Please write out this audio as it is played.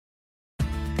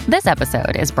This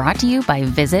episode is brought to you by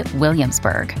Visit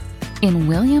Williamsburg. In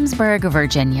Williamsburg,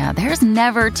 Virginia, there's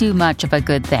never too much of a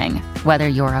good thing. Whether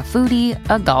you're a foodie,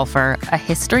 a golfer, a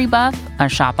history buff, a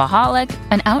shopaholic,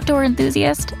 an outdoor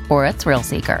enthusiast, or a thrill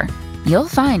seeker, you'll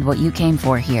find what you came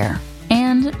for here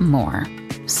and more.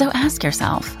 So ask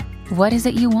yourself, what is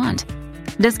it you want?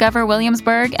 Discover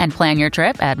Williamsburg and plan your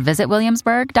trip at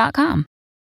visitwilliamsburg.com.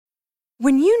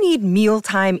 When you need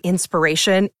mealtime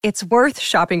inspiration, it's worth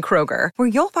shopping Kroger, where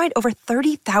you'll find over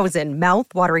 30,000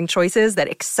 mouth-watering choices that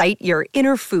excite your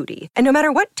inner foodie. And no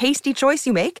matter what tasty choice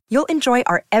you make, you'll enjoy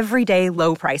our everyday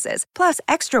low prices, plus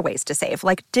extra ways to save,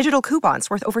 like digital coupons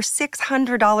worth over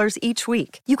 $600 each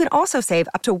week. You can also save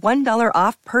up to $1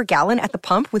 off per gallon at the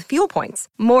pump with fuel points.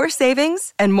 More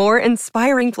savings and more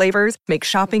inspiring flavors make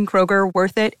shopping Kroger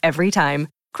worth it every time.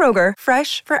 Kroger,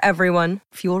 fresh for everyone.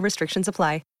 Fuel restrictions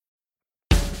apply.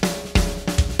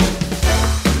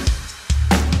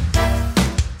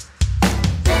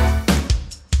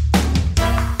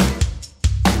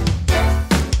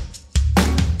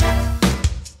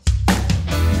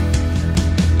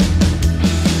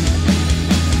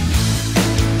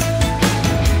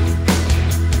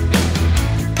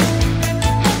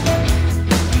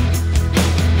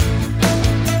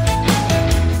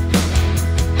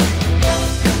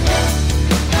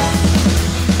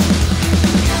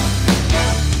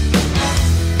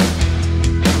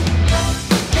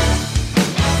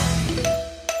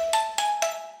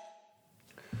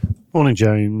 Morning,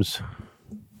 James.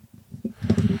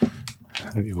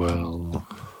 Hope you're well.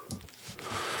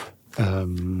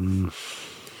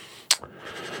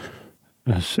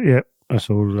 That's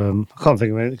all. I can't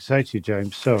think of anything to say to you,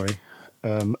 James. Sorry.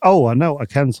 I know what I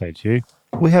can say to you.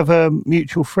 We have a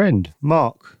mutual friend,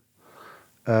 Mark.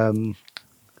 I can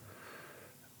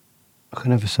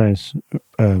never say his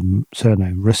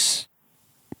surname. How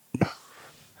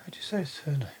do you say his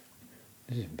surname?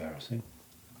 This is embarrassing.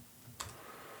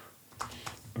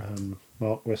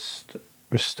 Mark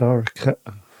Restorica.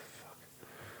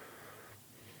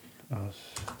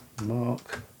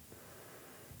 Mark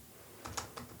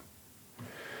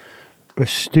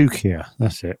Restukia.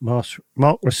 That's it. Mark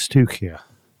Restukia.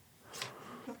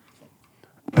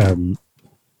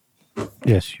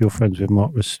 Yes, you're friends with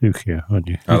Mark Restukia, aren't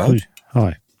you? Hello.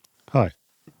 Hi. I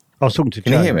was talking to James.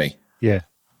 Can you hear me? Yeah.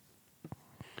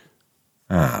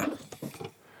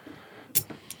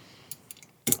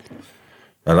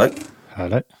 Hello.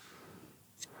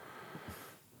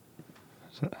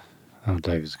 Oh,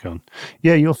 David's gone.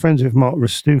 Yeah, you're friends with Mark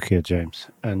Restukia, James,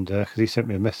 and because he sent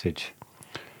me a message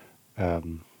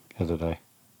the other day.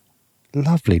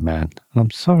 Lovely man. And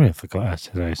I'm sorry I forgot how to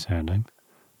say his surname.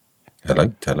 Hello.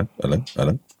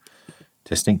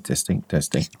 Testing.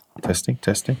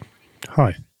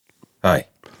 Hi. Hi.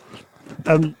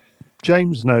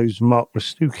 James knows Mark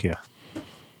Restukia.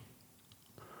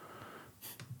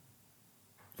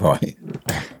 Right.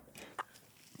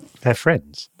 They're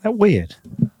friends. They're weird.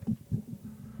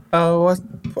 Oh,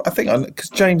 I think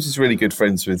because James is really good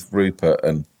friends with Rupert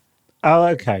and. Oh,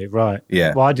 okay, right.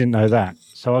 Yeah. Well, I didn't know that.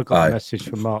 So I got a message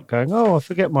from Mark going, I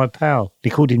forget my pal.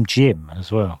 He called him Jim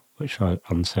as well, which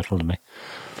unsettled me.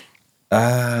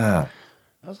 Ah.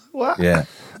 I was like, what? Yeah.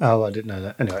 Oh, I didn't know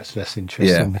that. Anyway, it's less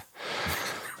interesting. Yeah.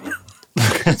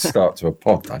 Start to a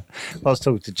pod, though. I was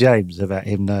talking to James about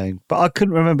him knowing, but I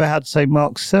couldn't remember how to say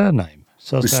Mark's surname.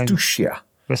 So I was Restukia.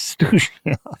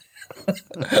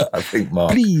 I think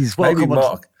Mark. Please, welcome. Maybe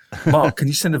Mark. Mark, can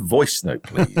you send a voice note,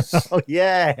 please? Oh,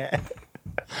 yeah.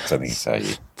 Something to say.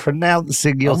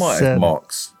 Pronouncing your I might surname. have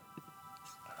Mark's.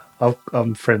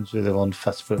 I'm friends with him on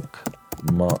Facebook.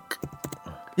 Mark.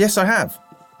 Yes, I have.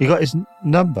 You got his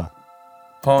number?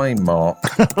 Hi, Mark.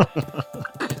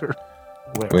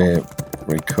 We're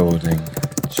recording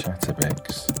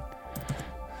Chatterbix.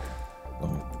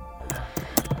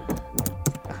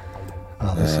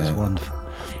 Oh, this is wonderful.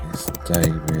 It's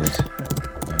David.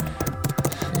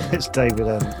 It's David.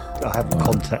 I haven't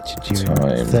contacted you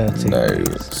in 13 no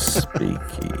years.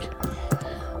 speaky.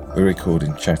 We're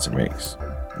recording Chattermix,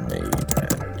 me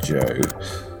and Joe.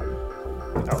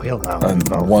 Oh, he'll know. And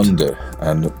wonder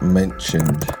and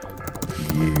mentioned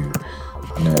you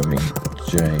knowing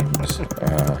James,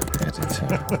 our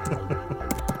editor.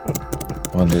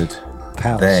 Wondered.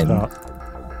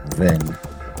 Then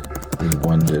we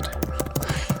wondered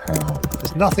how.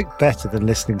 There's nothing better than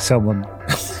listening to someone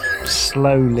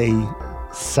slowly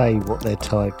say what they're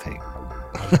typing.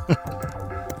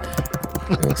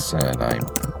 Your surname.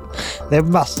 There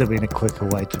must have been a quicker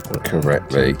way to put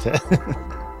correctly.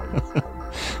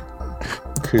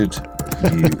 Could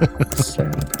you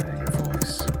send a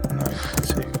voice note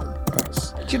to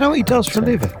us? Do you know what he does for a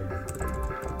living?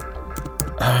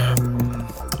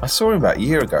 I saw him about a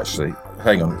year ago, actually.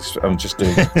 Hang on, I'm just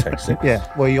doing texting. Yeah,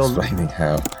 well, you're explaining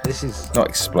how. This is Not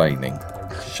explaining,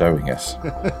 showing us.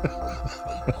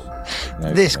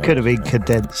 this could have been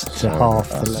condensed to half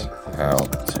the length. How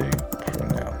to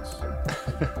pronounce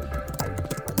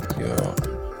your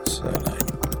surname.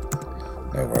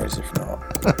 No worries if not.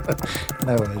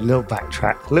 No, a little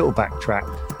backtrack.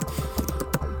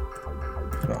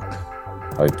 If not.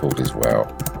 Hope all is well.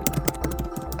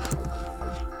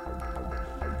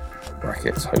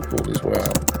 Brackets, hope all is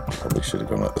well. Probably should have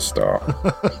gone at the start.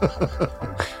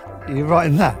 You're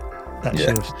writing that?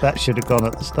 Yeah. That should have gone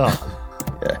at the start.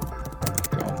 Yeah.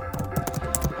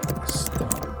 Gone.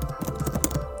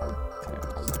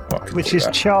 Start. Which is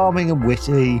charming and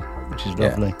witty, which is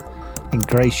lovely.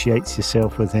 Ingratiates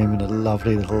yourself with him in a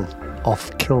lovely little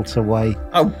off-kilter way.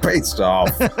 Oh, piss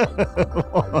off.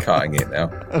 I'm cutting it now.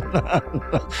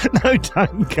 No,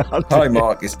 don't cut Hi, it.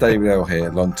 Mark. It's David L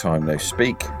here. Long time no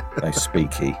speak. No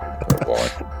speaky. But why?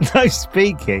 No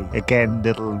speaking. Again,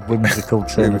 little whimsical We're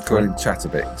turn. recording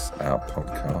Chatterbix, our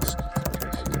podcast.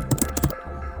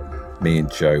 Me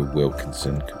and Joe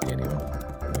Wilkinson, could be anyone.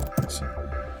 Wilkinson.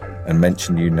 And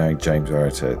mention you know James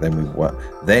Orator. Then we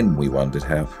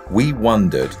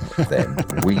wondered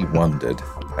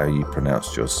how you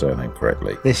pronounced your surname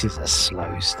correctly. This is a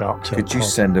slow start to Could you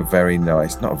send a very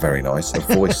nice, not very nice, a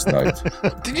voice note?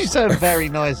 Did you say a very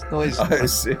nice noise? Oh,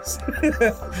 it's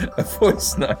a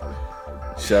voice note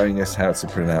showing us how to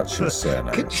pronounce your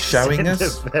surname. Could you Showing send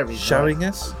us? a very Showing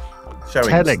nice- us? Showing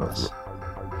Telling us. us.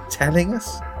 Telling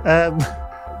us? I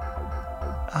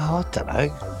don't know.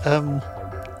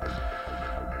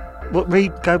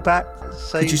 Go back.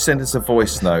 Say. Could you send us a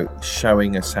voice note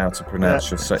showing us how to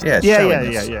pronounce your surname? Yeah, Yeah,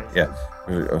 showing yeah, us. yeah.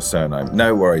 Your surname.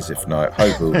 No worries if not.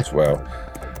 Hope all is well.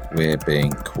 We're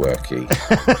being quirky.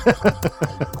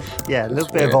 Yeah, a little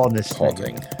bit of honesty.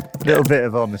 Podding. A little bit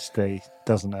of honesty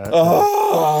doesn't hurt.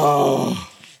 Oh.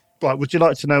 Right, would you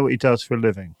like to know what he does for a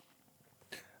living?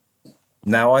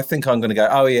 Now I think I'm going to go,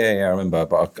 oh, yeah, I remember,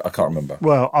 but I can't remember.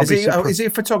 Well, is he a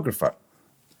photographer?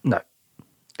 No.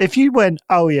 If you went,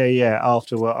 oh, yeah,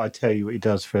 after what I tell you what he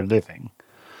does for a living,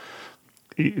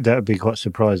 that would be quite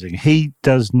surprising. He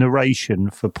does narration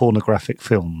for pornographic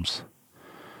films.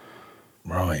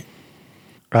 Right.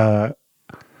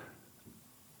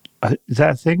 Is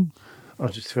that a thing? I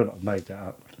just feel like I made that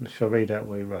up. Shall I read out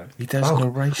what he wrote? He does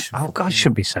narration. Oh, God, I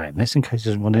shouldn't be saying this in case he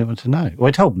doesn't want anyone to know. Well,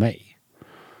 he told me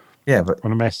Yeah, but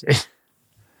on a message.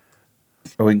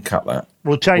 oh, we can cut that.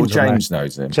 Well, James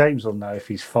knows him. James will know if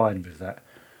he's fine with that.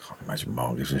 I can't imagine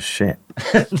Mark gives a shit.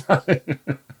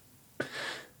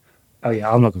 Oh,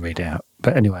 yeah, I'm not going to read it out.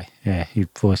 But anyway, yeah, he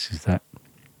voices that.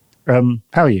 How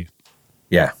are you?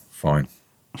 Yeah, fine.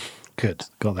 Good.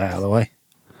 Got that out of the way.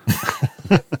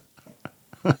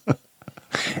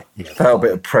 Felt a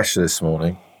bit of pressure this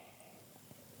morning.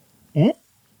 I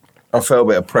felt a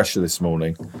bit of pressure this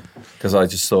morning because I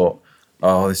just thought,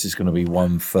 oh, this is going to be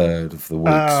 1/3 of the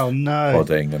week's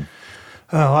podding. And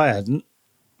I hadn't.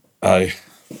 oh,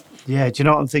 Yeah, do you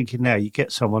know what I'm thinking now? You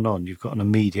get someone on, you've got an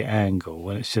immediate angle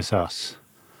when it's just us.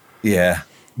 yeah.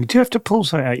 You do have to pull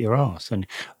something out your arse. And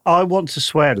I want to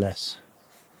swear less.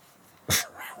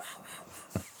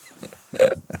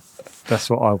 That's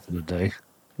what I want to do.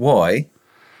 Why?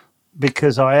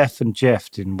 Because I F and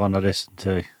Jeffed in one I listened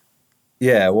to.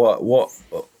 Yeah, what?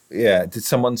 Yeah, did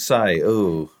someone say,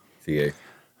 oh, to you?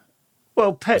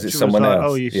 Well, Petra Was it someone was like,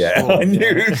 else? oh, you yeah, swore. I knew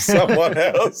it was someone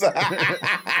else.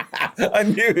 I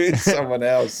knew it was someone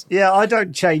else. Yeah, I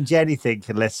don't change anything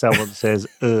unless someone says,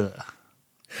 ugh.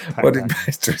 What did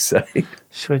Petra say?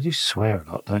 Sure, you swear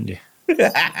a lot, don't you? And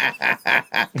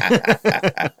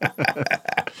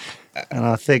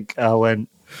I think I went,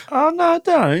 oh, no, I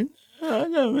don't.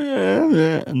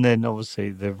 And then obviously,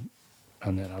 and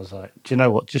then I was like, do you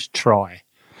know what? Just try.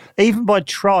 Even by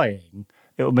trying,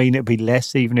 it will mean it'll be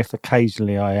less, even if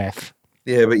occasionally I F.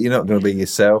 Yeah, but you're not going to be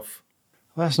yourself.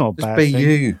 Well, that's not a Just bad be thing.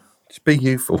 you. Just be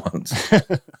you for once.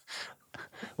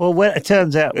 Well, it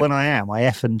turns out when I am, I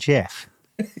F and Jeff.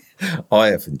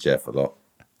 I F and Jeff a lot.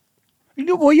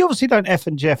 Well, you obviously don't F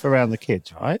and Jeff around the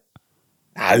kids, right?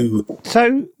 No.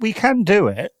 So we can do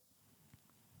it.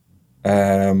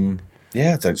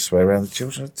 Yeah, I don't swear around the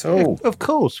children at all. Of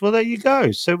course. Well, there you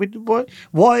go. So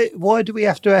why do we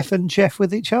have to F and Jeff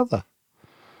with each other?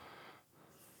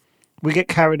 We get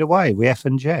carried away. We F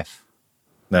and Jeff.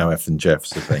 Now F and Jeff's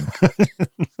the thing.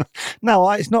 No,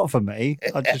 it's not for me.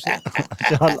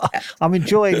 I'm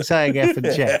enjoying saying F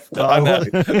and Jeff. But I know.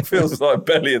 It feels like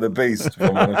Belly of the Beast, if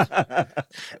I'm honest.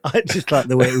 I just like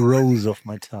the way it rolls off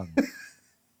my tongue.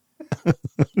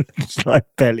 It's like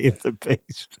Belly of the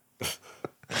Beast.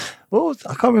 I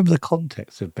can't remember the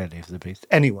context of Belly of the Beast.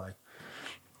 Anyway,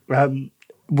 I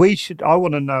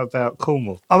want to know about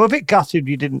Cornwall. I'm a bit gutted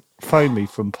you didn't phone me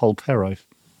from Polperro.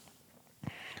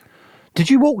 Did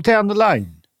you walk down the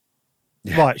lane?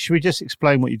 Yeah. Right, should we just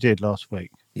explain what you did last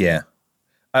week? Yeah.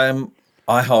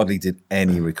 I hardly did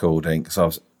any recording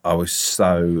because I was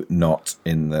so not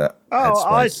in the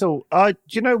headspace. Do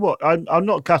you know what? I'm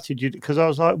not gutted you because I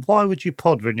was like, why would you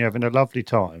pod when you're having a lovely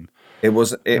time? It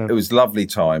was lovely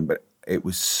time, but it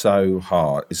was so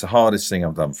hard. It's the hardest thing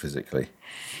I've done physically.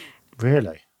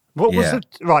 Really? What was it?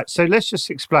 Right, so let's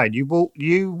just explain. You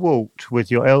walked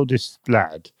with your eldest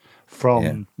lad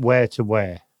from where to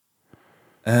where?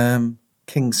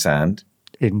 King Sand.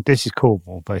 This is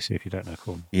Cornwall, basically, if you don't know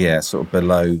Cornwall. Yeah, sort of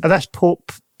below. And that's Port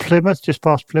Plymouth, just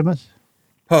past Plymouth?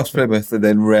 Past Plymouth and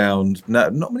then round. No,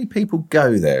 not many people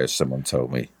go there, as someone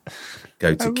told me.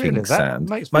 Go to King Sand.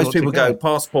 Most people go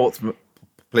past Port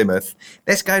Plymouth.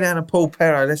 Let's go down to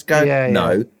Polperro. Let's go.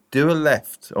 No, do a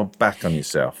left or back on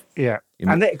yourself. Yeah.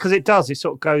 And because it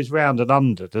sort of goes round and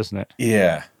under, doesn't it?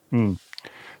 Yeah. Mm.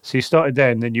 So you started there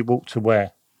and then you walked to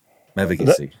where?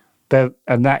 Mevagissey.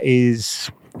 And that is...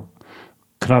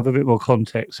 Can I have a bit more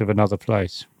context of another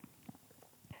place?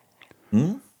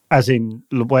 As in,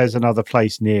 where's another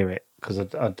place near it? Because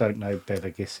I don't know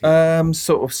Mevagissey.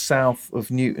 Sort of south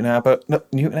of Newton Abbot.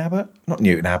 Not Newton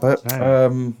Abbot.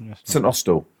 St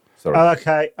Austell. Sorry.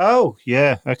 Okay. Oh,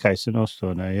 yeah. Okay, St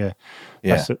Austell. No, yeah.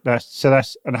 Yeah.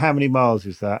 That's. And how many miles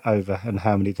is that over? And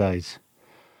how many days?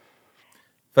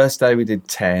 First day we did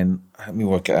 10. Let me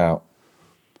work it out.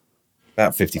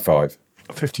 About 55.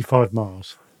 55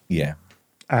 miles. Yeah.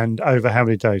 And over how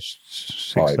many days?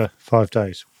 5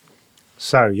 days.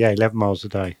 So, 11 miles a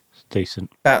day. It's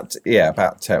decent. About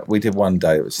 10. We did one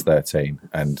day that was 13,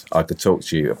 and I could talk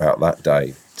to you about that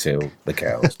day till the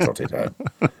cows trotted home.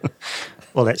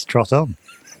 Well, let's trot on.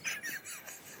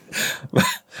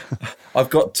 I've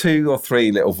got 2 or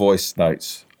 3 little voice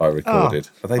notes I recorded.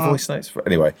 Are they voice notes?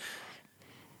 Anyway.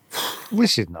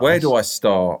 This is nice. Where do I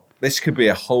start? This could be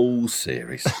a whole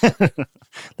series.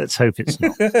 Let's hope it's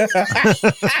not.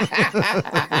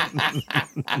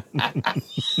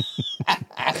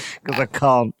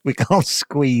 Because we can't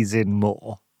squeeze in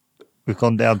more. We've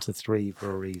gone down to 3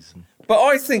 for a reason. But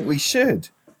I think we should.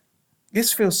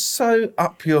 This feels so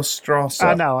up your strata.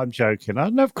 I know, I'm joking. I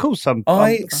know, of course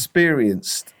I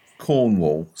experienced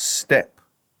Cornwall step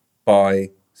by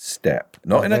step.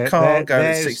 Not in a car going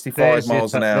at 65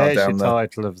 miles an hour down the... There's the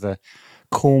title of the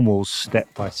Cornwall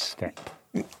Step by Step.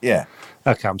 Yeah.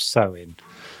 Okay, I'm so in.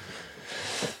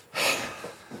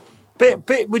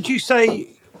 But would you say...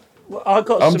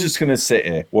 I'm just going to sit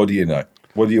here. What do you know?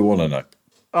 What do you want to know?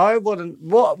 I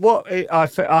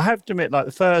have to admit, like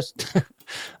the first...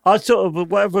 I sort of,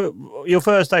 whatever, your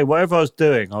first day, whatever I was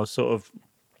doing, I was sort of...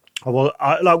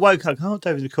 I woke up,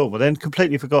 David the Cornwall, then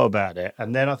completely forgot about it.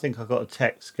 And then I think I got a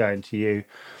text going to you,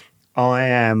 I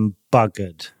am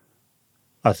buggered,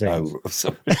 I think. Oh,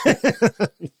 sorry.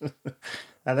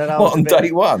 And then on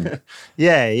day one?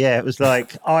 Yeah, it was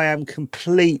like, I am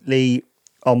completely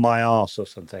on my arse or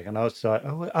something. And I was like,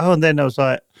 and then I was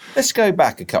like... Let's go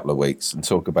back a couple of weeks and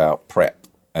talk about prep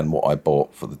and what I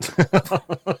bought for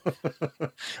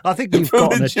the... I think you've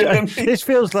got an agenda. This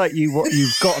feels like you've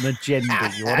got an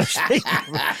agenda you want to say.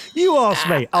 You ask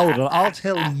me. Hold on, I'll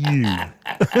tell you.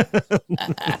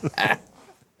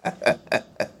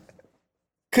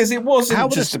 Because it wasn't How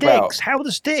were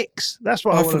the sticks? That's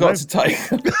what I forgot to take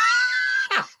them.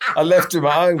 I left them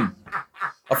at home.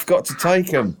 I forgot to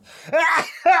take them.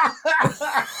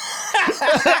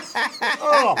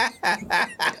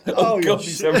 Oh God,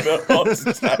 he's having a heart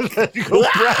attack.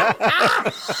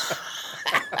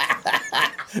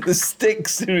 The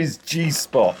sticks are his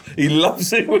G-spot. He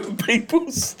loves it when people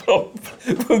stop.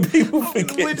 When people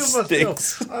forget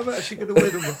sticks. I'm actually going to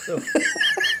win on myself.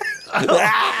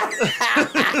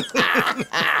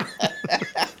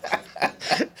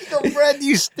 You've got brand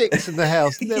new sticks in the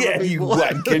house. You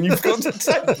wank, and you've got to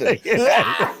take them.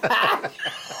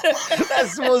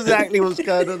 That's exactly what's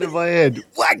going on in my head.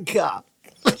 Wanker!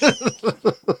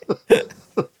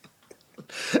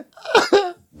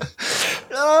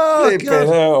 Oh,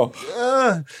 God.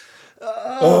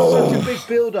 Such a big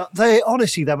build-up. They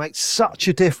make such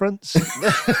a difference.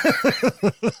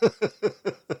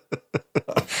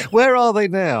 Where are they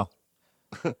now?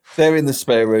 They're in the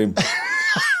spare room.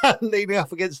 Leaning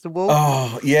up against the wall?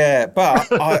 Oh, yeah, but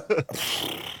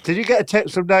Did you get a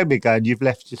text from Naomi going, you've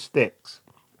left your sticks?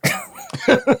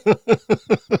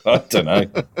 I don't know.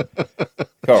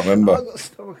 Can't remember. I've got a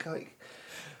stomachache.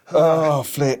 Oh,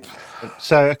 flip.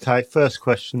 So, okay, first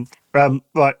question.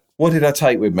 Right. What did I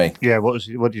take with me? Yeah, what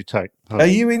did you take? Are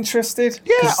you interested?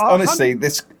 Yeah, honestly,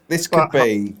 this could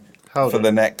be for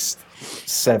the next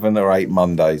 7 or 8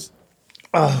 Mondays.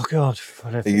 Oh God!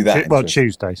 Are you that well,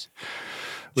 Tuesdays.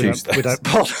 We don't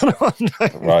pod on a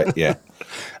Monday. Right? Yeah.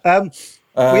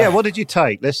 Yeah. What did you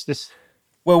take? This.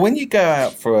 Well, when you go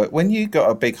out when you got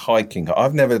a big hiking,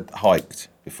 I've never hiked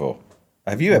before.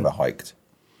 Have you ever hiked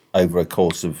over a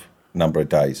course of number of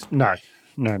days? No.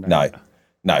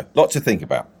 Lot to think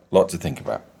about.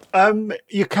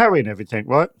 You're carrying everything,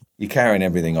 right? You're carrying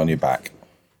everything on your back.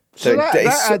 So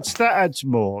that adds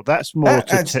more. That's more.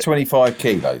 That adds 25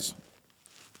 kilos.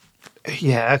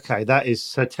 Yeah. Okay. That is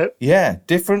so. Yeah.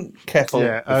 Different kettle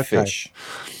of fish.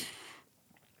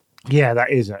 Yeah,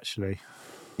 that is actually.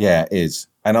 Yeah, it is.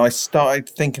 And I started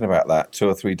thinking about that 2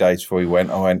 or 3 days before we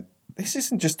went. I went, this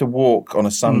isn't just a walk on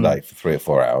a Sunday for 3 or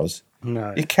 4 hours.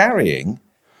 No. You're carrying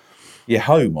your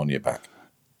home on your back.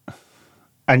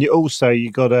 And you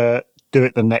got to do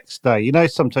it the next day. You know,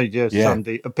 sometimes you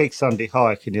do a big Sunday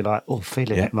hike and you're like,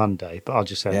 feeling it Monday, but I'll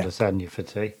just have lasagna for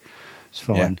tea. It's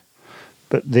fine. Yeah.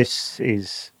 But this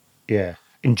is,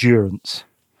 endurance.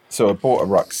 So I bought a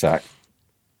rucksack.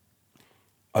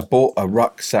 I bought a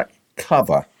rucksack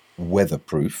cover,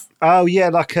 weatherproof. Oh yeah,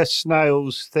 like a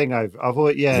snail's thing over. I've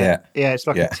always, it's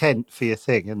like a tent for your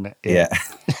thing, isn't it? Yeah.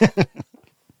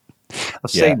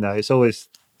 I've seen that. It's always.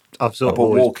 I bought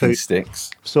walking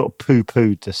sticks. Sort of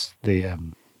poo-pooed the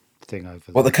thing over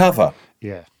there. Well, the cover.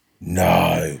 Yeah.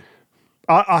 No.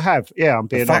 I have. Yeah, I'm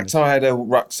being honest. The fact I had a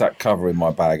rucksack cover in my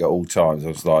bag at all times, I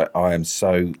was like, I am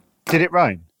so. Did it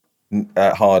rain?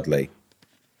 Hardly.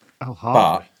 Oh,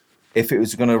 hardly. But if it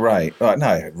was going to rain,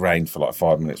 no, it rained for like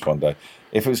 5 minutes one day.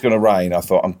 If it was going to rain, I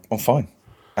thought I'm fine,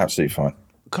 absolutely fine.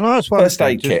 Can I ask one first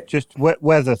aid kit? Just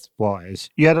weather-wise,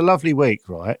 you had a lovely week,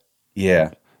 right?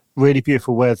 Yeah. Really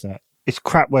beautiful weather. It's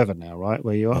crap weather now, right,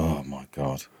 where you are? Oh my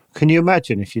God! Can you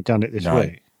imagine if you'd done it this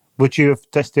week? Would you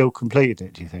have still completed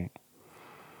it? Do you think?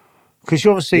 Because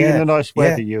you're obviously in the nice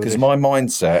weather. Because my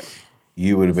mindset,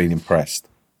 you would have been impressed.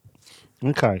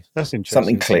 Okay, that's interesting.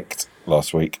 Something clicked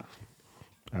last week.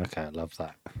 Okay, I love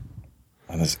that.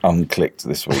 And it's unclicked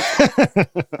this week.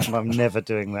 And I'm never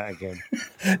doing that again.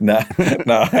 No,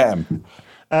 I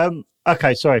am.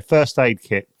 Okay, sorry. First aid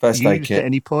kit. First aid kit. At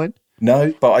any point?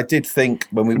 No, but I did think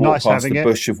when we walked past the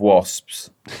bush of wasps.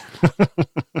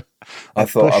 I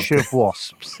thought bush of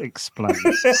wasps. Explain.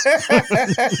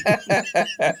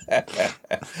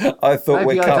 I thought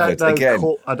we're covered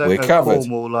again. I don't know covered.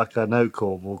 Cornwall like I know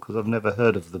Cornwall because I've never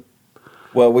heard of them.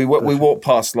 Well, we walked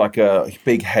past like a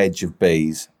big hedge of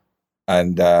bees,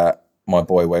 and my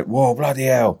boy went, "Whoa, bloody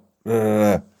hell!"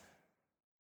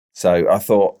 So I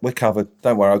thought we're covered.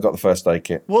 Don't worry, I got the first aid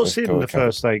kit. What's in the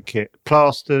first aid kit?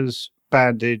 Plasters,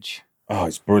 bandage. Oh,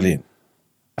 it's brilliant.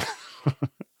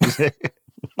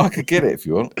 I could get it if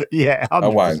you want. Yeah, 100%. I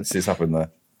won't. It's up in there.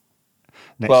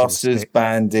 Plasters,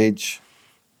 bandage.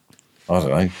 I don't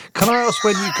know. Can I ask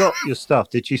when you got your stuff?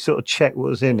 Did you sort of check what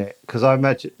was in it? Because I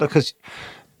imagine I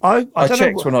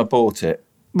checked when I bought it.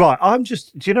 Right, do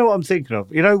you know what I'm thinking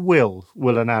of? You know, Will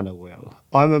and Anna Will.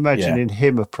 I'm imagining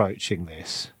him approaching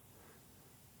this.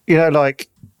 You know,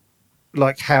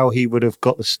 like how he would have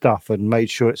got the stuff and made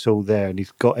sure it's all there and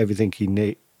he's got everything he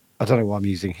needs. I don't know why I'm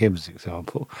using him as an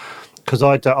example. Because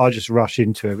I just rush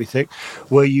into everything.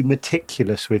 Were you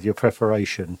meticulous with your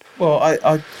preparation? Well,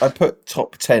 I put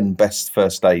top 10 best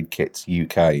first aid kits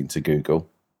UK into Google.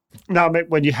 No, I mean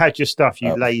when you had your stuff,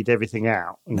 you laid everything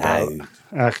out. No.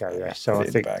 Okay, yeah. So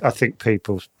I think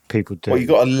people do. Well, you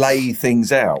got to lay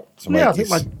things out to make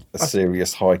a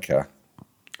serious hiker.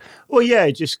 Well,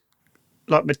 yeah, just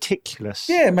like meticulous.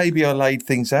 Yeah, maybe I laid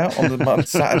things out on the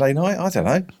Saturday night. I don't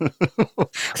know.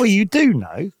 Well, you do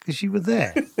know because you were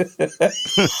there.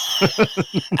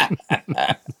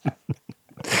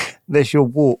 Unless your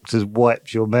walk has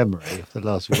wiped your memory of the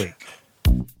last week.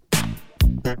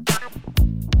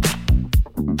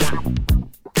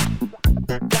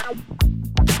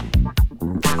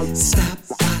 Stop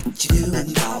what you're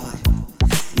doing, boy.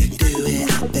 You're doing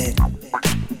a bit.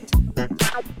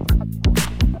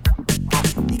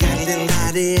 You got a little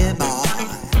idea, boy,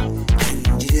 and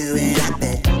you're doing a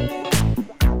bit.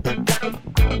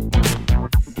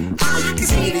 I can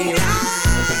see the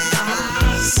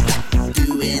eyes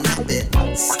doing a bit.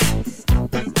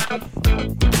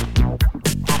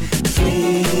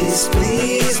 Please,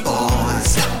 please,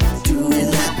 boys,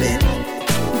 doing a bit.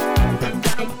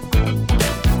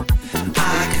 I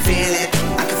can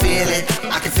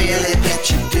feel it that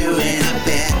you're doing a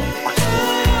bit.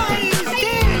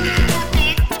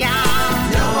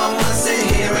 No one wants to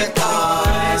hear it,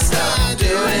 boys. Stop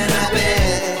doing a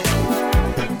bit.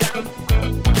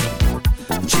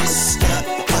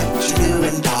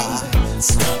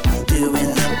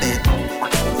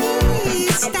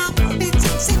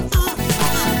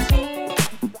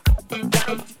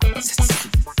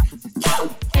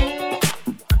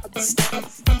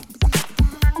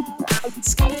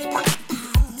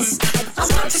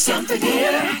 I'm up to something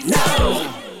here.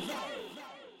 No.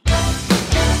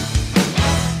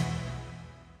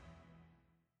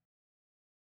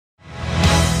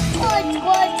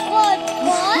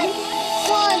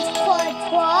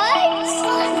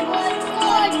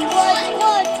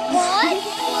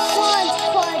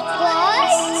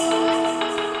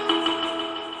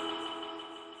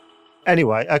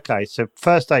 Anyway, okay, so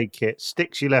first aid kit,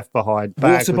 sticks you left behind,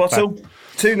 water bottle,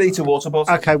 2 litre water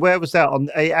bottle. Okay, where was that? On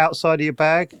the outside of your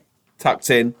bag? Tucked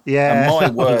in. Yeah.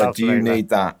 And my word, do you need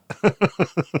that?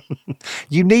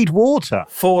 You need water.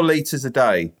 4 litres a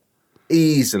day.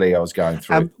 Easily, I was going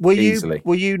through. Were you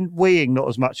weeing not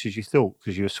as much as you thought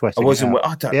because you were sweating? I wasn't. It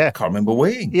out? I can't remember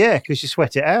weeing. Yeah, because you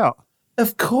sweat it out.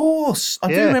 Of course, I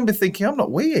do remember thinking I'm not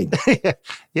weeing.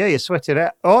 Yeah, you sweat it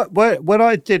out. When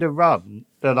I did a run,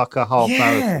 like a half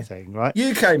marathon thing, right?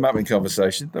 You came up in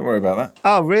conversation. Don't worry about that.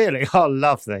 Oh, really? Oh,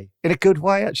 lovely. In a good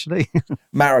way, actually. In a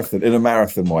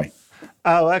marathon way.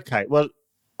 Oh, okay. Well,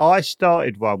 I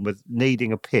started one with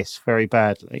needing a piss very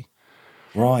badly.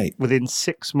 Right. Within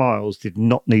 6 miles, did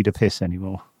not need a piss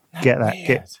anymore. Get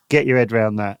that. Get your head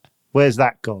around that. Where's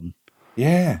that gone?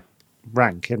 Yeah.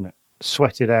 Rank, isn't it?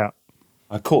 Sweat it out.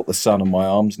 I caught the sun on my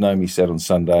arms. Naomi said on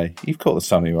Sunday, "You've caught the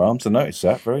sun on your arms." I noticed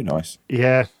that. Very nice.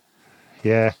 Yeah.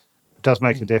 It does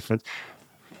make a difference.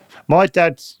 My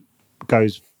dad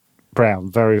goes brown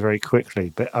very, very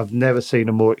quickly, but I've never seen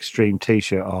a more extreme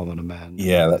T-shirt arm on a man.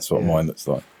 Yeah, that's what mine looks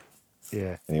like.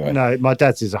 Yeah. Anyway. No, my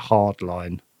dad's is a hard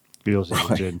line. Yours is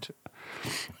a gent.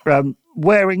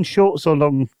 Wearing shorts or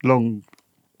long...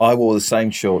 I wore the same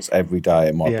shorts every day,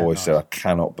 and my boy said, "I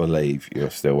cannot believe you're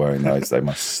still wearing those. They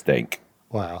must stink."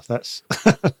 Wow, that's...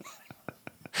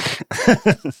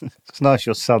 It's nice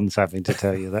your son's having to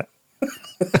tell you that.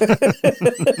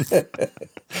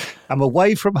 I'm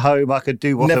away from home. I could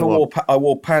do what I want. I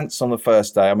wore pants on the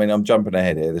first day. I mean, I'm jumping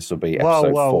ahead here. This will be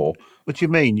episode 4. What do you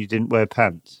mean you didn't wear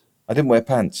pants? I didn't wear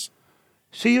pants.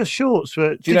 So your shorts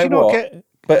were... Do you know what?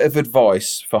 Bit of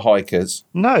advice for hikers.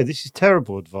 No, this is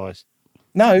terrible advice.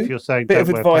 No, if you're saying bit of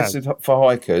advice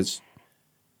for hikers.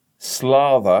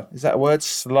 Slather, is that a word?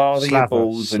 Slather your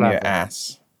balls and your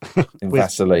ass in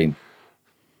Vaseline.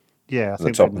 Yeah, I think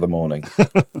at the top of the morning.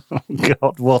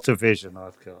 God, what a vision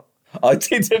I've got. I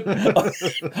didn't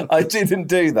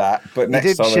do that, but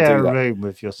next time I do that. You didn't share a room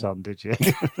with your son, did you?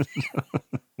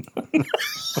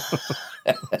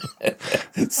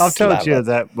 I've told you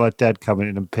that my dad coming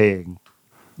in and peeing.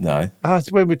 No.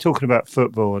 It's when we're talking about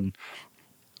football and I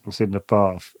was in the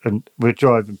bath and we're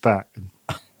driving back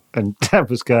and Dad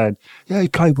was going, "Yeah, he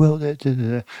played well there."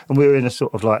 And we were in a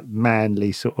sort of like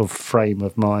manly sort of frame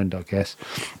of mind, I guess.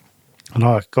 And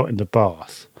I got in the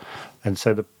bath, and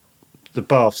so the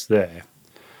bath's there,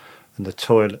 and the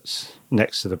toilet's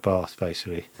next to the bath,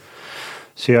 basically.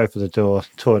 So you open the door,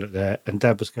 toilet there, and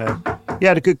Dad was going, "You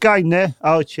had a good game there."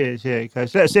 "Oh, cheers." Yeah, he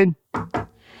goes, "Let us in."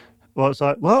 Well, it's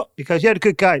like, "What?" He goes, "You had a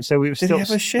good game." So we were Did still... he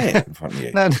have a shit in front of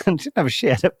you? No, didn't have a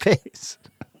shit, had a piss.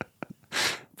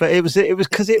 But it was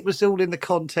because it was all in the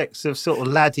context of sort of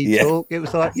laddie talk. It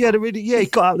was like, he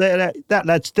got up there, that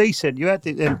lad's decent. You had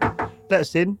it, and let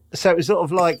us in. So it was sort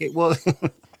of like it was.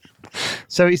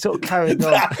 So he sort of carried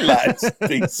on. That lad's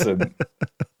decent.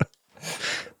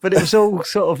 But it was all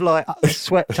sort of like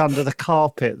swept under the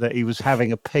carpet that he was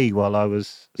having a pee while I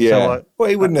was. Yeah. Well,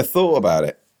 he wouldn't have thought about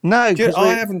it. No,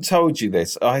 I haven't told you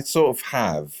this. I sort of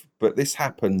have, but this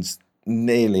happens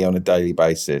nearly on a daily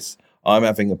basis. I'm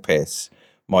having a piss.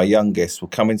 My youngest will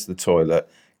come into the toilet,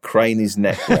 crane his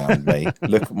neck round me,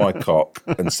 look at my cock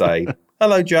and say,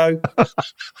 "Hello, Joe."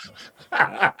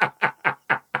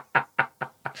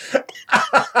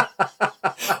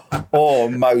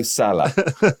 Or Mo Salah.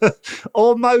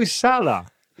 Or Mo Salah.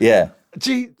 Yeah.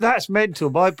 Gee, that's mental.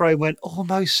 My brain went, "Oh,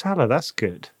 Mo Salah, that's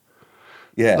good."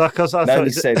 Yeah. Like, I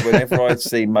Nobody said whenever I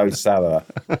see Mo Salah,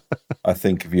 I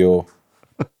think of your...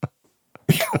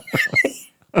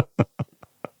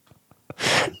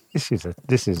 This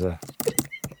is a.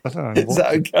 I don't know. Is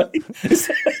that okay? Is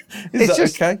that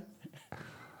okay?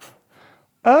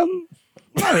 No,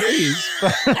 it is.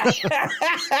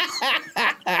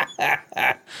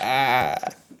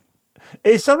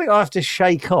 It's something I have to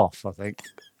shake off, I think.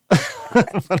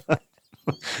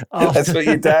 That's what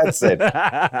your dad said.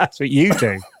 That's what you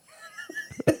do.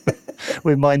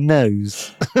 With my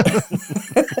nose.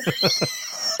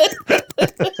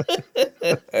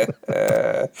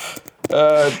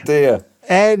 Oh, dear.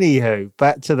 Anywho,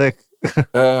 back to the...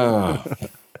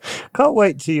 Can't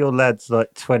wait till your lad's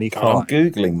like 25. I'm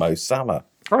Googling Mo Salah.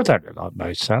 I don't really like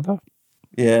Mo Salah.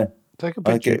 Yeah. Take a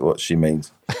picture. I get what she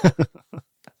means.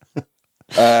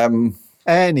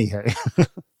 Anywho.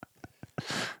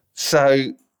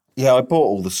 So, yeah, I bought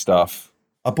all the stuff.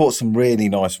 I bought some really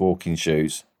nice walking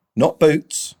shoes. Not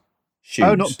boots, shoes.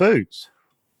 Oh, not boots?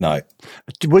 No.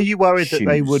 Were you worried Shoes.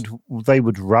 that they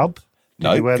would rub?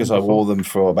 No, because I wore them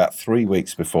for about 3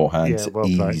 weeks beforehand to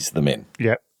ease them in.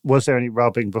 Yeah. Was there any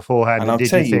rubbing beforehand? And I'll did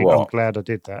tell you think, what, I'm glad I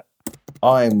did that?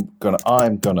 I'm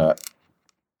gonna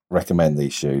recommend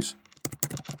these shoes.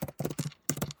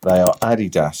 They are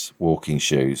Adidas walking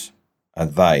shoes,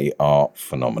 and they are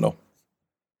phenomenal.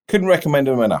 Couldn't recommend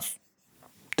them enough.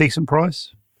 Decent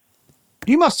price.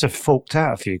 You must have forked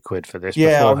out a few quid for this.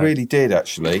 Yeah, beforehand. I really did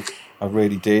actually. I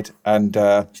really did, and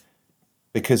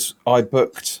because I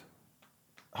booked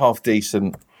half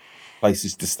decent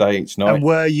places to stay each night.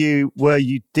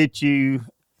 And did you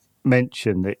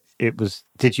mention that it was?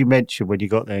 Did you mention when you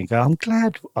got there and go, I'm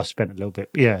glad I spent a little bit?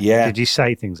 Yeah. Yeah. Did you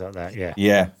say things like that? Yeah.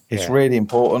 Yeah, it's really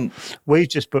important. We've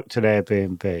just booked an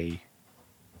Airbnb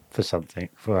for something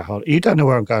for a holiday. You don't know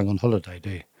where I'm going on holiday,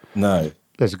 do you? No.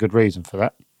 There's a good reason for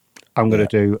that. I'm going to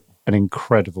do an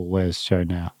incredible Where's show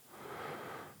now.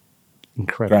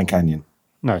 Incredible. Grand Canyon.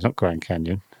 No, it's not Grand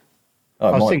Canyon.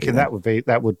 Oh, I was thinking that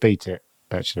would beat it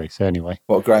actually. So anyway,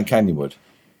 what Grand Canyon would?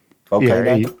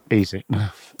 Okay, easy.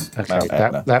 Okay,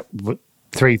 that would,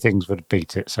 3 things would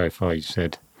beat it so far. You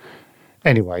said.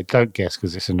 Anyway, don't guess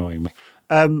because it's annoying me.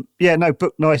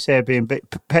 Book nice Airbnb.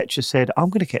 Petra said I'm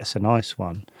going to get us a nice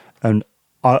one, and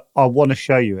I want to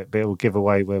show you it, but it will give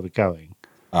away where we're going.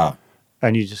 Ah.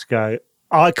 And you just go,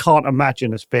 I can't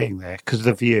imagine us being there because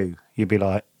the view. You'd be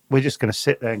like, we're just going to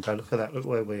sit there and go, look at that, look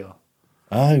where we are.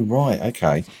 Oh, right,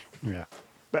 okay. Yeah.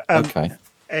 But, okay.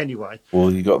 Anyway.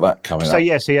 Well, you got that coming up. So,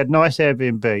 yes, he had nice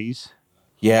Airbnbs.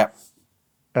 Yeah.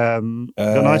 Got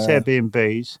nice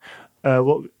Airbnbs.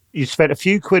 You spent a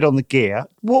few quid on the gear.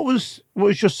 What was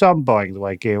your son buying the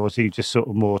way gear? Was he just sort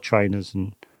of more trainers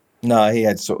and? No, he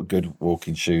had sort of good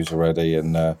walking shoes already,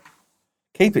 and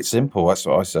keep it simple. That's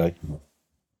what I say.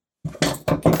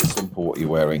 Keep it simple. What you're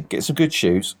wearing. Get some good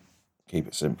shoes. Keep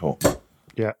it simple.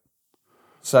 Yeah.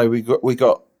 So we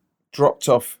got dropped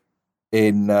off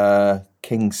in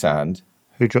King Sand.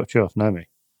 Who dropped you off? Know me.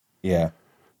 Yeah,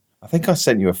 I think I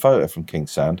sent you a photo from King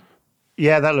Sand.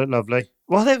 Yeah, that looked lovely.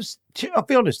 Well, I'll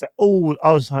be honest. I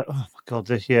was like, oh my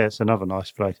god, it's another nice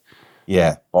place.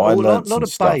 Yeah, but I learned some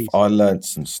stuff. Bays. I learned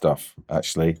some stuff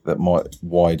actually that might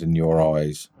widen your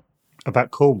eyes.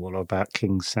 About Cornwall or about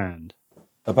King Sand?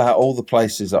 About all the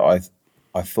places that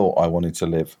I thought I wanted to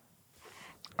live.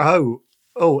 Oh,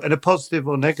 and a positive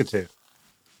or negative?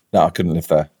 No, I couldn't live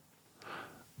there.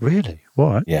 Really?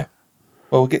 Why? Yeah.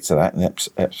 Well, we'll get to that in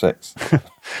Ep 6.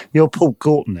 You're Paul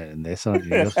Gorton in this, aren't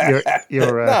you?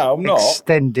 You're no, I'm not.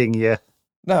 Extending your...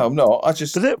 No, I'm not. I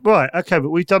just... Right, okay, but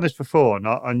we've done this before,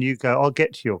 and you go, I'll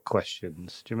get to your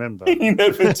questions. Do you remember? You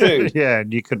never do. Yeah,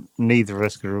 and neither of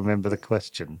us could remember the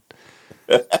question.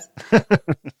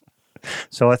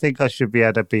 So I think I should be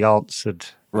able to be answered.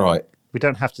 Right. We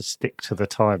don't have to stick to the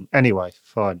time. Anyway,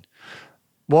 fine.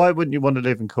 Why wouldn't you want to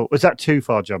live in Cornwall? Was that too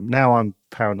far jump? Now I'm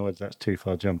paranoid that's too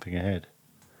far jumping ahead.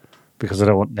 Because I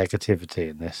don't want negativity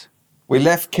in this. We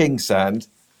left King Sand.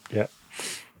 Yeah.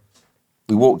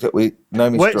 We walked up.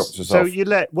 Naomi's dropped us off.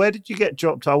 So where did you get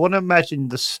dropped? I want to imagine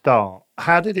the start.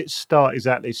 How did it start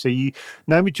exactly? So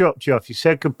Naomi dropped you off. You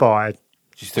said goodbye.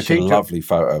 She took a lovely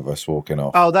photo of us walking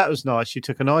off. Oh, that was nice. You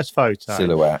took a nice photo.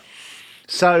 Silhouette.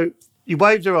 So you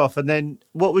waved her off, and then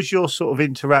what was your sort of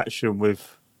interaction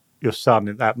with your son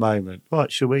at that moment?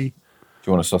 Right, shall we? Do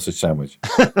you want a sausage sandwich?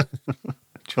 Do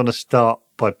you want to start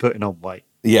by putting on weight?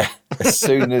 Yeah, as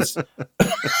soon as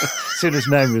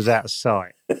Naomi was out of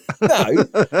sight. No.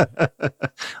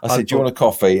 I said, do you want a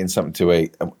coffee and something to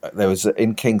eat? There was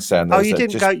in King Sand. You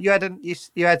didn't go. You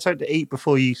had something to eat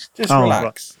before you just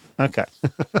relax. Right. Okay.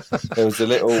 There was a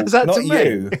little. Is that not to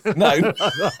you? Me? No.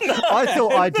 I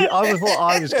thought I did.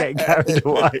 I was getting carried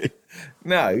away.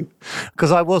 No,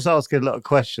 because I was asking a lot of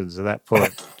questions at that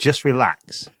point. Just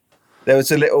relax. There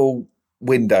was a little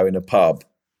window in a pub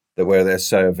where they're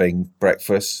serving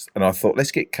breakfast, and I thought,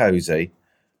 let's get cosy.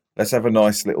 Let's have a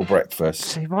nice little breakfast.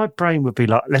 See, my brain would be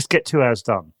like, let's get 2 hours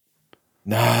done.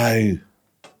 No.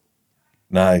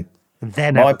 And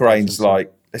then my brain's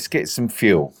like, let's get some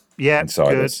fuel. Yeah,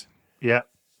 inside good. us. Yeah.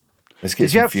 Let's get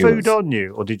did you have fuels. food on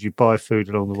you, or did you buy food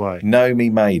along the way?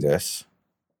 Naomi made us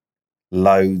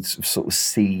loads of sort of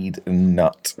seed and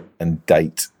nut and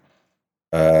date,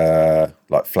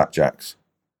 like flapjacks,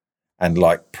 and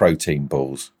like protein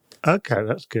balls. Okay,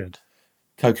 that's good.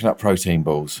 Coconut protein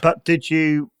balls. But did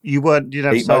you didn't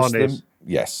have eat most of sarnies? them?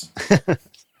 Yes.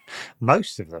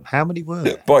 Most of them? How many were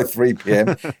there? By 3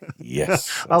 p.m.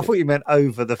 Yes. I thought you meant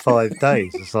over the 5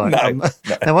 days. It's like, no.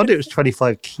 No wonder it was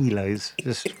 25 kilos,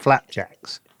 just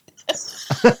flapjacks.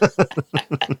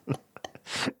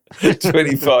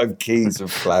 25 keys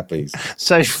of flappies.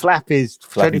 So flappies,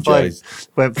 Flappy 25 Joes.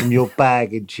 went from your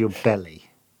bag into your belly.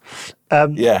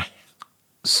 Yeah.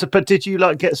 So, but did you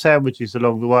like get sandwiches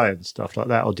along the way and stuff like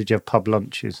that, or did you have pub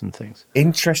lunches and things?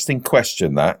 Interesting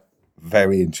question, that.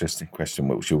 Very interesting question,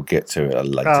 which we'll get to at a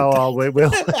later date. We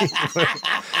will.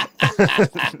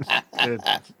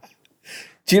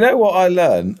 Do you know what I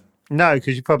learned? No,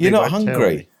 because You're not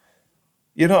hungry.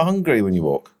 You're not hungry when you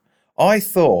walk. I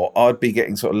thought I'd be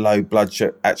getting sort of low blood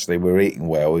sugar. Actually, we're eating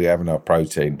well. We're having our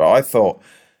protein. But I thought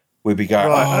we'd be going,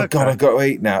 God, I've got to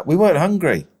eat now. We weren't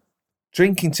hungry.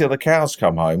 Drinking till the cows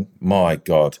come home. My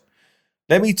God.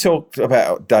 Let me talk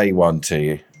about day one to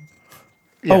you.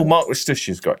 Yeah. Oh, Mark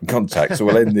Rastushia's got in contact, so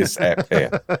we'll end this app here.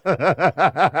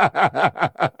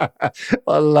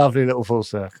 What a lovely little full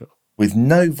circle. With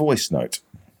no voice note.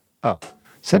 Oh,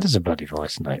 send us a bloody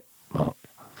voice note, Mark.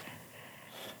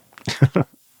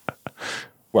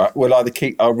 Well, we'll either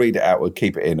I'll read it out, we'll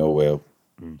keep it in, or we'll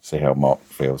see how Mark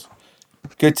feels.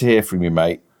 Good to hear from you,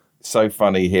 mate. So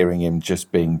funny hearing him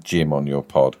just being Jim on your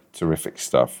pod. Terrific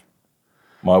stuff.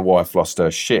 My wife lost her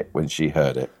shit when she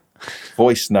heard it.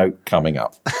 Voice note coming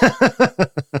up.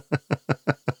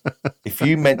 If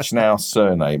you mention our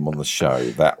surname on the show,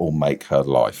 that will make her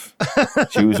life.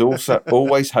 She was also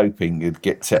always hoping you'd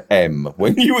get to M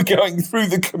when you were going through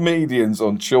the comedians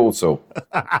on Chortle.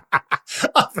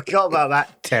 I forgot about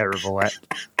that terrible app.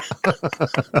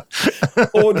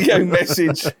 Audio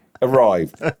message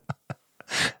arrived.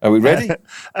 Are we ready?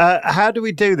 How do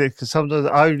we do this? Because sometimes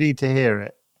I need to hear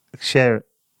it. Share it.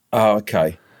 Oh,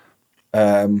 okay.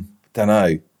 Don't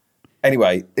know.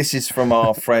 Anyway, this is from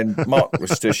our friend Mark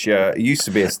Rastushia. He used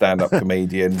to be a stand-up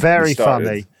comedian. Very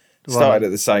funny. Started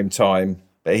at the same time,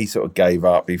 but he sort of gave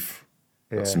up. He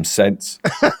got some sense.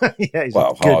 Yeah,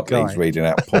 well, hardly. He's reading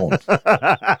out porn.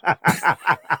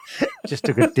 Just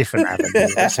took a different avenue.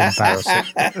 That's embarrassing.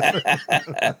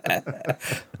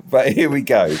 But here we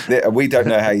go. We don't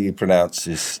know how you pronounce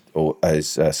his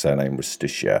surname,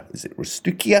 Rastushia. Is it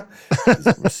Rastukia?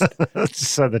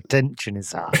 So the tension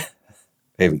is high.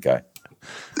 Here we go.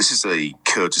 This is a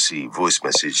courtesy voice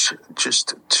message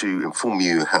just to inform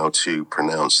you how to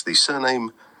pronounce the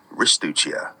surname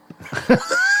Rastukia.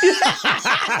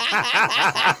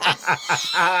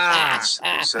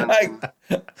 Surname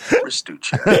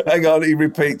Rastukia. Hang on, he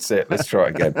repeats it. Let's try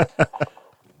it again.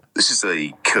 This is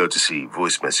a courtesy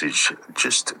voice message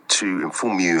just to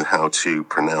inform you how to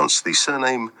pronounce the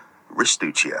surname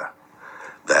Rastukia.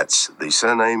 That's the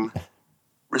surname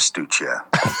Rastukia.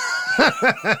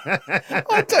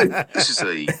 I don't. This is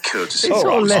a courtesy. It's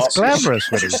all less message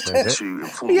glamorous when he just says it. to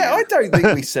inform Yeah, you. I don't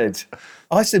think we said.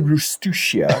 I said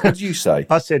Rastushia. What did you say?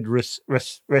 I said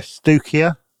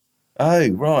Rastukia. Oh,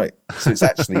 right. So it's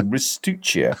actually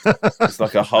Rastuchia. It's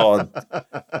like a hard.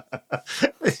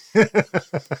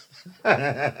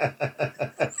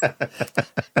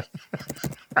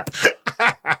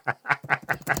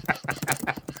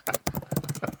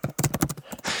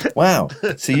 Wow.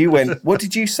 So you went. What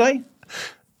did you say?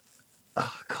 I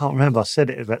can't remember. I said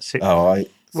it about 6. Oh,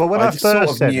 Well, when I just sort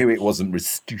first of said knew it wasn't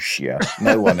Rastuchia.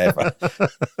 No one ever.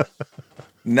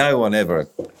 No one ever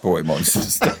brought him onto the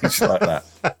stage like that.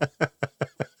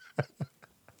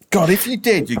 God, if you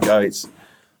did, you'd go,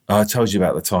 I told you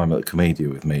about the time at the Comedia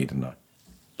with me, didn't I?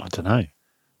 I don't know.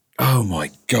 Oh,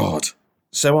 my God.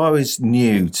 So I was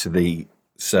new to the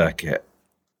circuit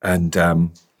and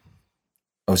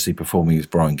obviously performing as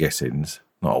Brian Gettins.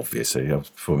 Not obviously, I was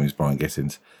performing as Brian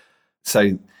Gettins.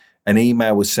 So an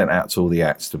email was sent out to all the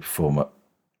acts to perform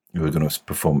who were going to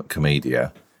perform at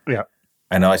Comedia. Yeah.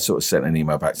 And I sort of sent an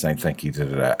email back saying, thank you,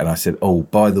 da-da-da. And I said, oh,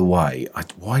 by the way,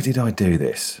 why did I do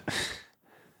this?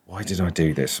 Why did I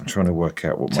do this? I'm trying to work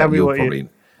out what Tell me you're what probably... you...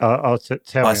 I'll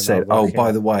tell me. I said, oh,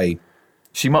 by the way,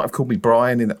 she might have called me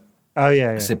Brian. Oh,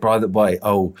 yeah. I said, by the way,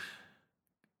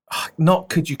 not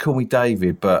could you call me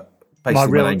David, but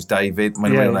basically my name's David. My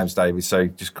real name's David, so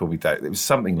just call me David. It was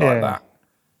something like that.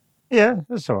 Yeah,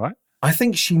 that's all right. I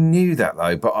think she knew that,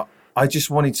 though, but I just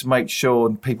wanted to make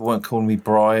sure people weren't calling me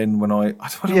Brian when I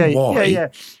don't know why. Yeah.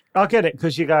 I get it,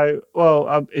 because you go,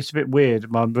 well, it's a bit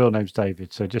weird. My real name's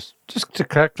David, so just to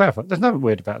clarify, there's nothing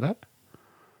weird about that.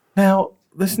 Now,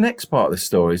 this next part of the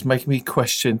story is making me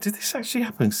question, did this actually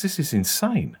happen? 'Cause this is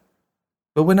insane.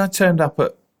 But when I turned up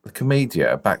at the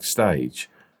Comedia backstage,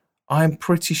 I'm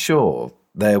pretty sure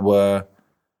there was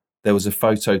a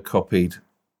photocopied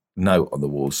note on the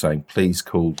wall saying, please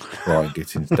call Brian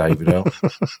Gittins David L.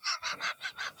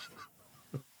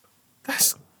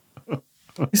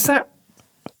 Is that...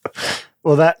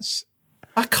 Well, that's...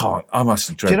 I must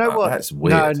have dreamt Do you know that. what? That's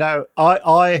weird. No,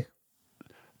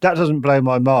 that doesn't blow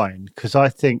my mind because I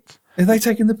think... Are they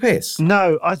taking the piss?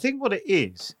 No, I think what it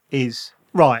is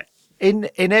right, in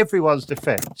everyone's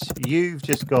defence, you've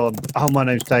just gone, oh, my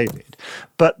name's David.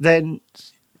 But then,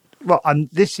 well, and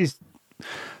this is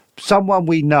someone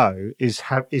we know is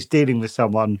dealing with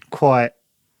someone quite...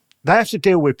 They have to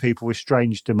deal with people with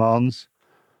strange demands.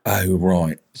 Oh,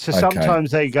 right. So sometimes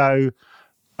they go,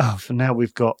 oh, for now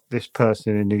we've got this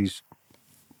person in who's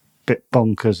a bit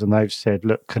bonkers and they've said,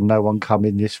 look, can no one come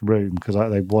in this room because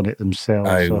they want it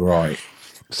themselves. Oh, right.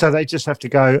 So they just have to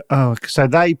go, oh, so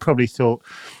they probably thought,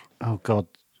 oh, God.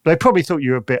 They probably thought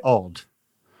you were a bit odd.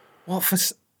 What for?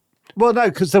 Well, no,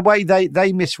 because the way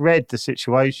they misread the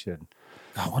situation.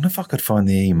 I wonder if I could find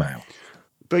the email.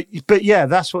 But yeah,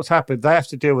 that's what's happened. They have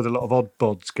to deal with a lot of odd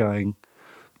bods going,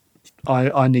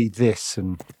 I need this,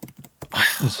 and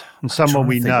someone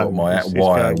we know. Why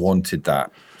I wanted that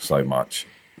so much,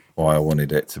 why I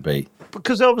wanted it to be.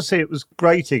 Because obviously it was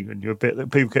grating on you a bit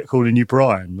that people kept calling you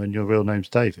Brian when your real name's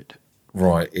David.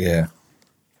 Right, yeah.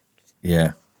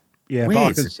 Yeah. Yeah,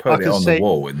 weird to put it on the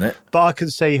wall, isn't it? But I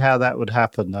can see how that would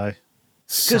happen, though.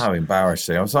 So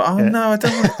embarrassing. I was like, no, I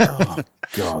don't want to. Oh,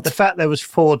 God. The fact there was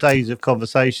 4 days of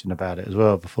conversation about it as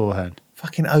well beforehand.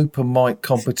 Fucking open mic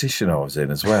competition I was in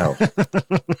as well.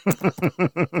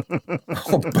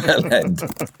 Oh, bell end.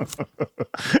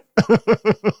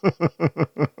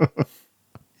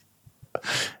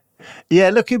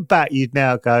 Yeah, looking back, you'd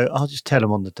now go, I'll just tell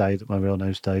them on the day that my real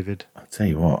name's David. I'll tell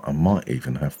you what, I might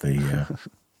even have the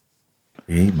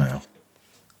email.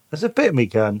 There's a bit of me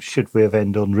going, should we have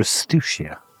ended on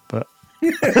Restucia? But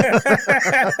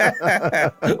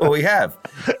well, we have.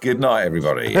 Good night,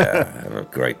 everybody. Have a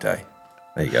great day.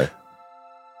 There you go.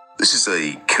 This is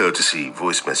a courtesy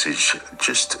voice message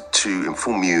just to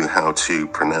inform you how to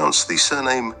pronounce the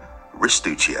surname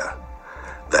Restucia.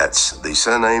 That's the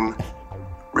surname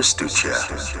Restucia.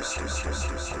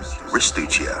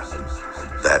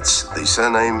 Restucia. That's the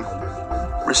surname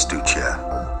Restucia.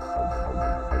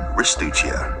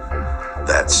 Restucia.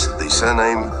 That's the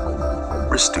surname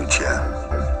Restucia.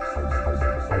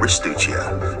 Restucia.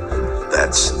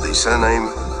 That's the surname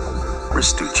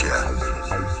Restucia.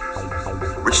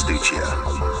 Restucia.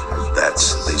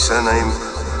 That's the surname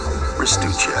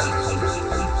Restucia.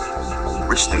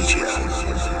 Restucia.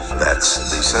 That's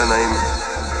the surname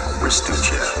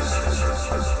Restucia.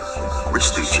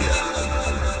 Restucia.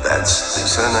 That's the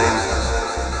surname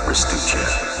Restucia.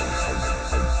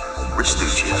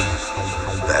 Restucia.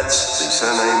 That's the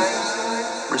surname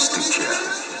Restucia.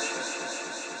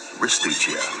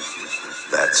 Restucia.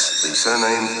 That's the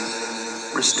surname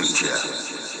Restucia.